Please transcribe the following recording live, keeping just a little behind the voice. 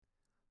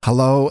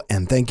Hello,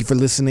 and thank you for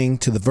listening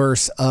to the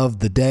verse of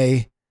the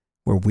day,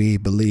 where we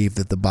believe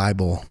that the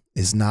Bible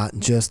is not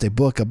just a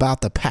book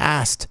about the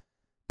past,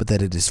 but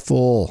that it is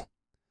full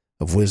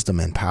of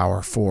wisdom and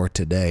power for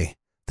today.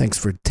 Thanks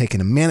for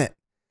taking a minute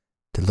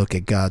to look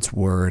at God's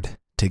Word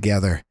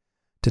together.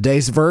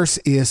 Today's verse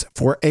is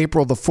for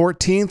April the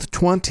 14th,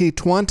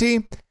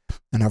 2020,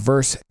 and our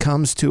verse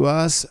comes to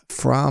us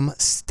from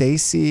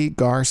Stacy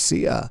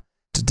Garcia.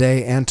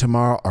 Today and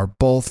tomorrow are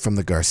both from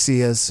the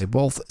Garcias. They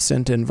both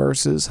sent in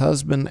verses,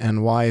 husband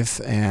and wife,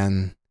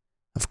 and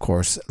of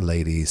course,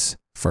 ladies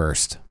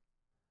first.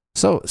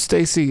 So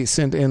Stacy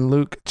sent in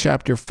Luke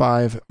chapter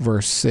 5,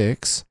 verse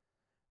 6.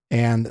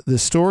 And the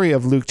story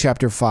of Luke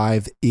chapter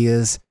 5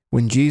 is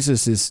when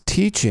Jesus is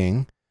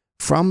teaching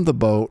from the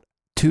boat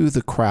to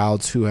the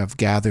crowds who have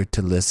gathered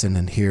to listen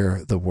and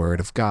hear the word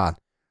of God.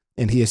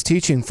 And he is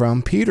teaching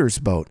from Peter's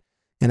boat.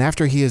 And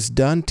after he is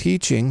done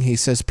teaching, he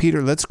says,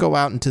 Peter, let's go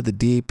out into the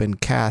deep and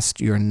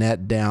cast your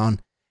net down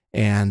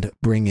and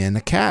bring in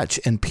a catch.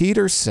 And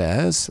Peter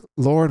says,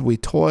 Lord, we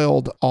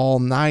toiled all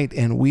night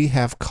and we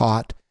have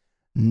caught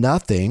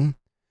nothing.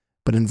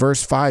 But in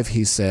verse 5,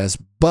 he says,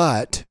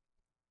 but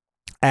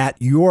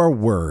at your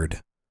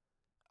word,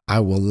 I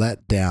will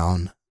let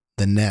down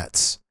the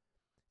nets.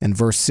 And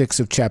verse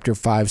 6 of chapter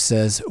 5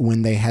 says,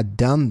 when they had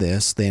done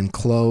this, they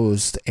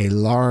enclosed a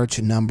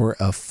large number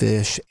of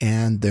fish,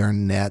 and their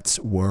nets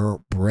were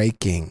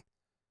breaking.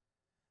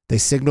 They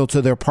signaled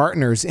to their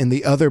partners in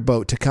the other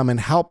boat to come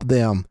and help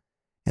them,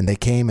 and they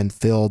came and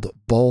filled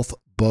both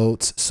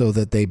boats so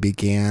that they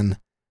began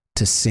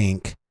to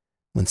sink.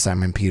 When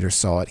Simon Peter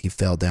saw it, he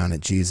fell down at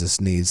Jesus'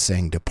 knees,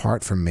 saying,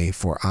 depart from me,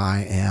 for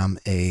I am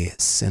a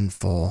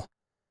sinful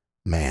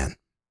man.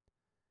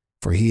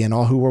 For he and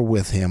all who were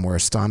with him were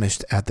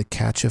astonished at the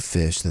catch of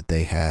fish that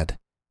they had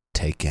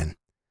taken.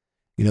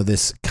 You know,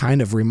 this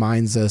kind of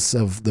reminds us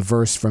of the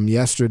verse from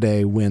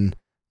yesterday when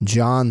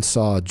John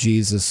saw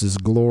Jesus'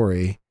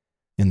 glory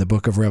in the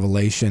book of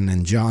Revelation,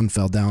 and John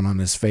fell down on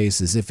his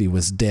face as if he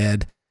was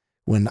dead.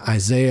 When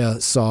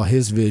Isaiah saw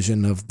his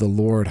vision of the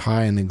Lord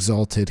high and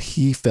exalted,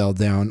 he fell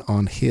down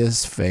on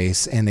his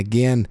face. And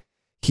again,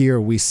 here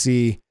we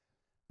see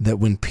that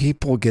when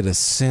people get a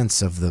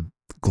sense of the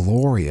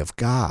glory of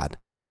God,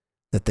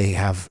 that they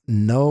have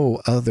no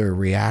other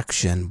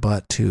reaction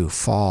but to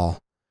fall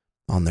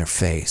on their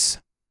face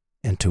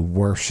and to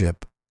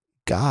worship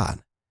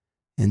God.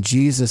 And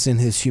Jesus, in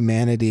his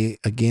humanity,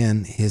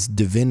 again, his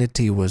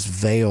divinity was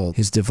veiled.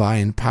 His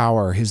divine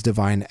power, his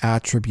divine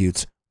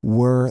attributes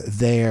were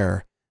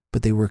there,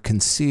 but they were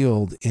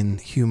concealed in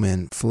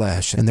human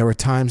flesh. And there were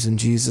times in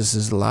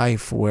Jesus'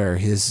 life where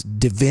his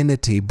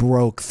divinity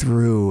broke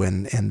through,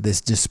 and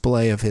this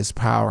display of his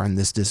power and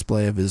this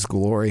display of his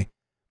glory.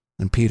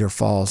 And Peter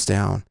falls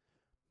down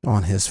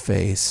on his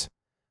face.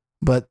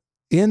 But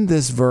in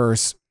this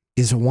verse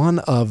is one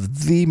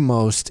of the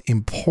most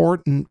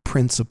important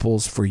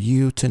principles for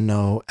you to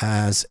know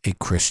as a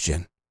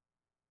Christian.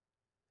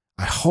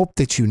 I hope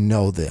that you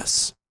know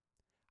this.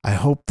 I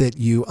hope that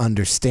you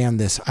understand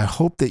this. I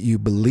hope that you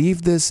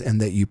believe this and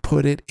that you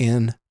put it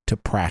into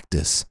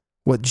practice.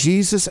 What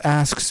Jesus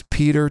asks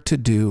Peter to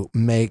do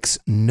makes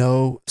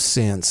no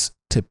sense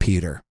to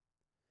Peter.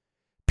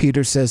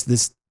 Peter says,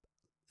 this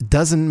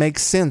doesn't make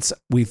sense.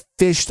 We've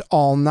fished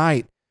all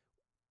night.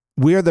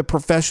 We're the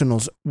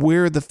professionals.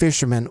 We're the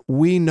fishermen.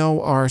 We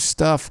know our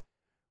stuff.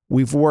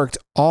 We've worked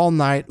all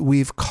night.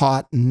 We've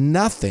caught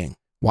nothing.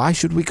 Why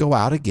should we go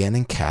out again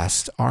and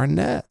cast our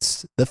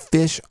nets? The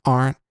fish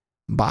aren't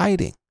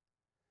biting.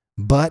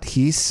 But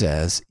he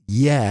says,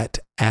 yet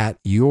at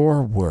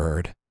your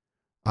word,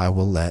 I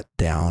will let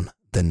down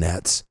the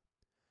nets.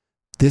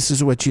 This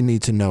is what you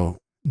need to know,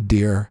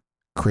 dear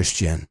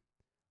Christian.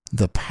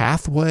 The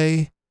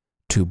pathway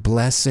to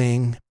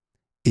blessing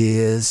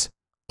is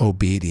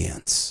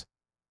obedience.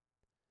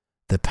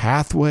 The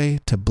pathway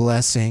to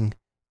blessing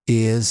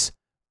is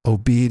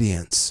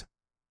obedience.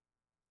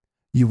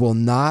 You will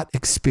not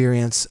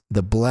experience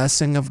the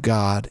blessing of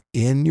God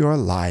in your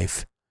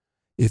life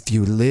if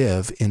you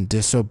live in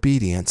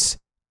disobedience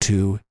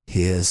to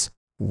his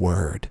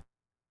word.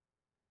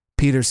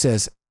 Peter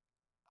says,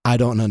 I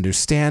don't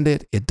understand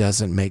it. It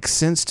doesn't make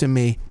sense to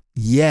me,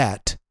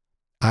 yet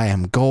I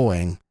am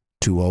going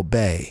to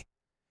obey.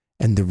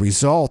 And the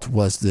result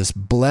was this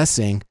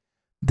blessing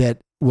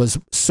that was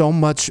so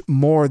much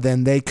more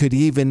than they could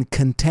even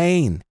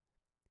contain.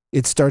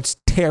 It starts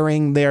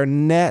tearing their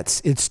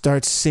nets. It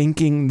starts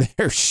sinking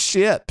their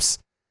ships.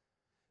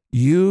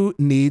 You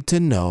need to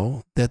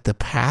know that the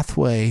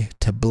pathway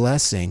to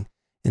blessing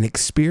and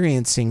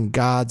experiencing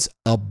God's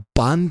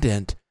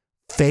abundant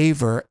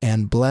favor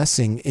and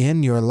blessing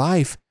in your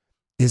life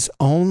is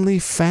only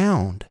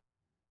found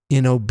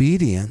in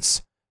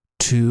obedience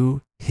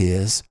to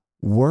his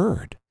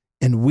word.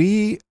 And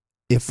we,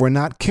 if we're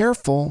not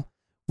careful,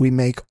 we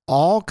make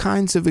all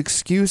kinds of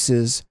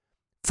excuses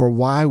for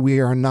why we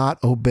are not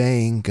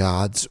obeying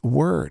God's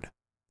word.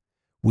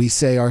 We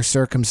say our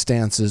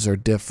circumstances are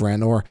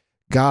different, or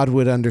God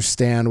would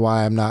understand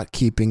why I'm not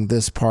keeping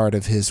this part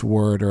of his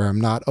word, or I'm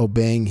not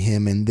obeying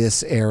him in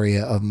this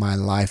area of my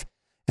life.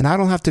 And I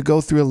don't have to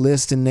go through a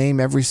list and name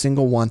every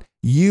single one.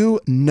 You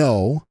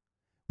know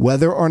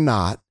whether or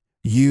not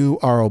you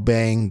are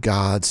obeying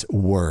God's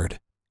word.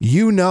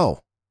 You know.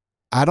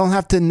 I don't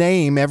have to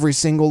name every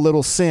single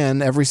little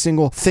sin, every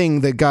single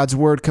thing that God's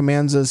word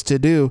commands us to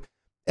do.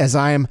 As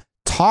I am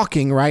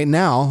talking right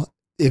now,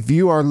 if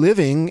you are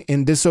living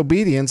in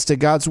disobedience to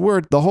God's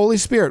word, the Holy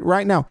Spirit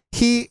right now,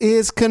 He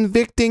is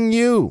convicting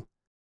you.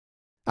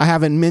 I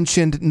haven't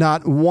mentioned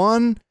not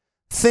one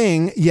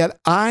thing, yet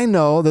I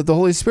know that the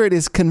Holy Spirit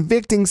is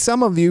convicting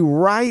some of you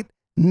right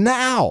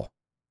now.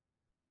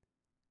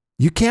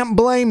 You can't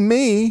blame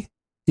me.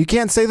 You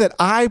can't say that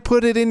I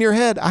put it in your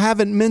head. I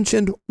haven't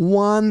mentioned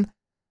one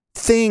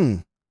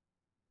thing.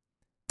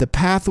 The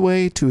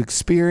pathway to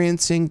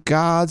experiencing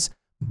God's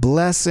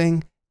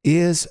blessing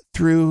is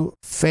through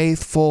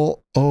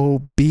faithful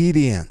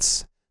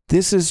obedience.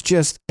 This is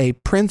just a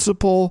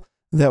principle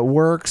that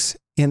works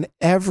in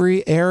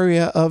every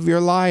area of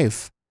your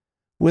life.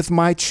 With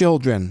my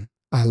children,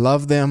 I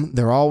love them.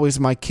 They're always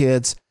my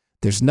kids.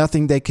 There's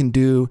nothing they can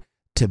do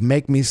to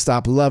make me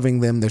stop loving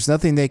them. There's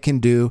nothing they can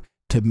do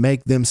to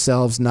make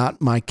themselves not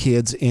my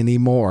kids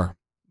anymore.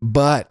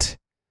 But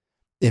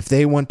if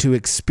they want to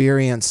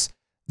experience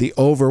the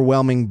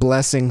overwhelming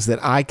blessings that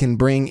I can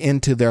bring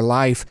into their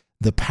life,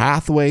 the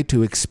pathway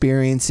to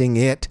experiencing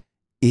it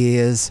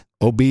is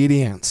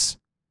obedience.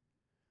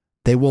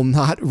 They will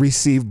not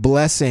receive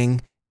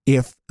blessing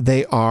if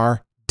they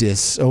are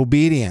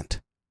disobedient.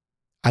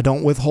 I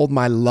don't withhold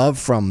my love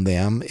from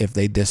them if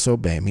they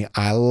disobey me.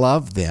 I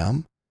love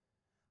them.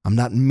 I'm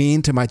not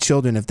mean to my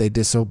children if they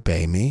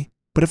disobey me.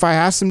 But if I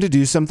ask them to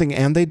do something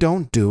and they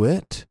don't do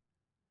it,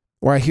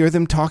 or I hear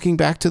them talking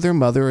back to their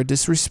mother or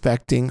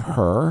disrespecting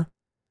her,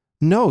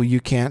 no, you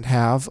can't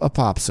have a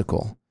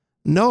popsicle.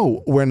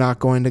 No, we're not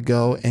going to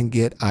go and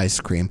get ice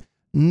cream.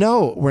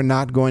 No, we're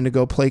not going to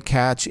go play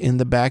catch in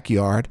the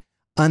backyard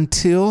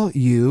until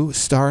you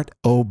start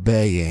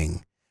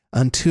obeying,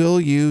 until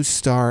you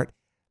start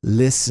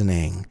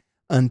listening,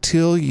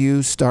 until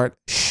you start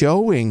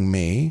showing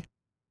me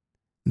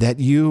that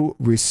you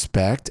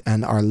respect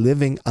and are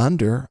living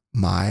under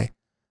my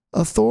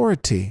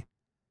authority.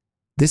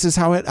 This is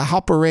how it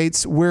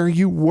operates where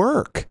you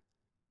work.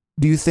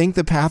 Do you think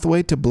the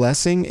pathway to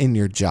blessing in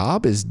your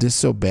job is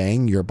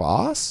disobeying your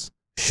boss?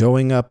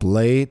 Showing up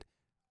late,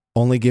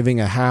 only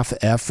giving a half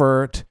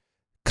effort,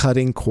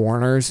 cutting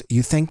corners?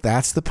 You think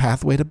that's the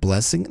pathway to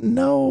blessing?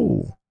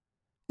 No.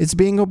 It's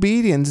being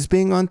obedient. It's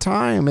being on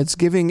time. It's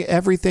giving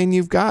everything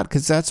you've got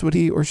because that's what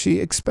he or she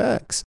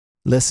expects.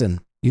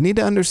 Listen, you need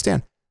to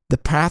understand the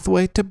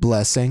pathway to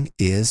blessing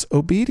is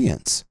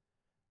obedience.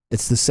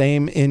 It's the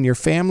same in your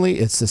family.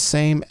 It's the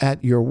same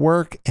at your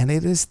work, and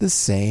it is the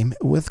same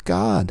with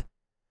God.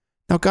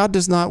 Now, God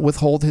does not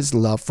withhold his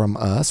love from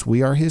us.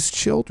 We are his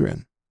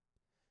children.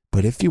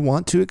 But if you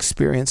want to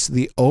experience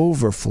the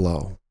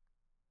overflow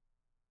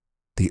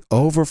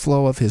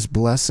of his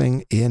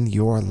blessing in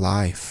your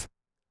life,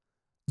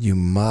 you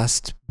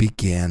must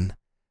begin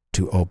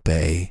to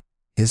obey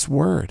his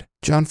word.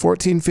 John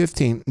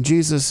 14:15,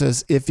 Jesus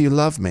says, "If you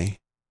love me,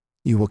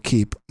 you will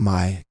keep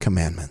my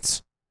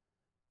commandments."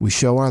 We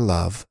show our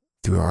love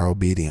through our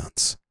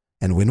obedience.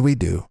 And when we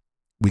do,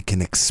 we can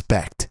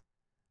expect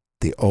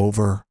the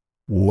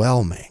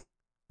overwhelming,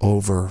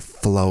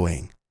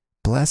 overflowing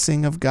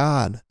blessing of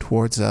God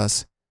towards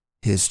us,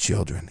 his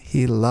children.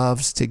 He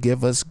loves to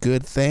give us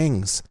good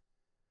things,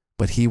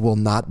 but he will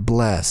not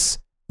bless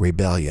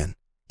rebellion.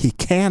 He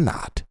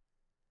cannot.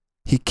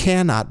 He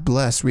cannot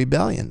bless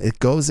rebellion. It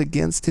goes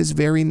against his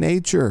very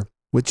nature,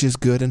 which is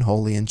good and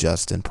holy and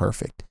just and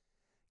perfect.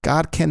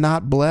 God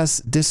cannot bless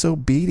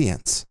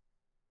disobedience,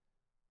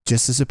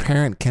 just as a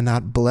parent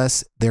cannot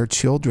bless their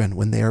children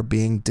when they are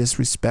being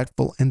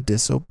disrespectful and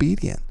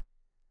disobedient.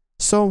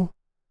 So,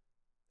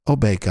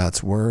 obey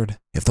God's word.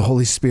 If the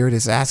Holy Spirit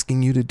is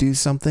asking you to do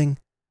something,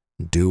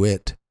 do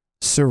it.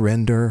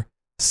 Surrender,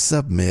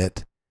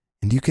 submit,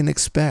 and you can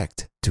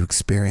expect to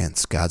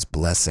experience God's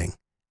blessing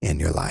in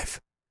your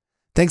life.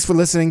 Thanks for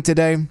listening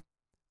today.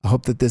 I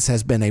hope that this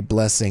has been a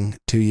blessing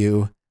to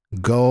you.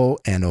 Go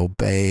and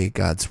obey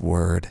God's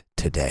word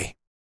today.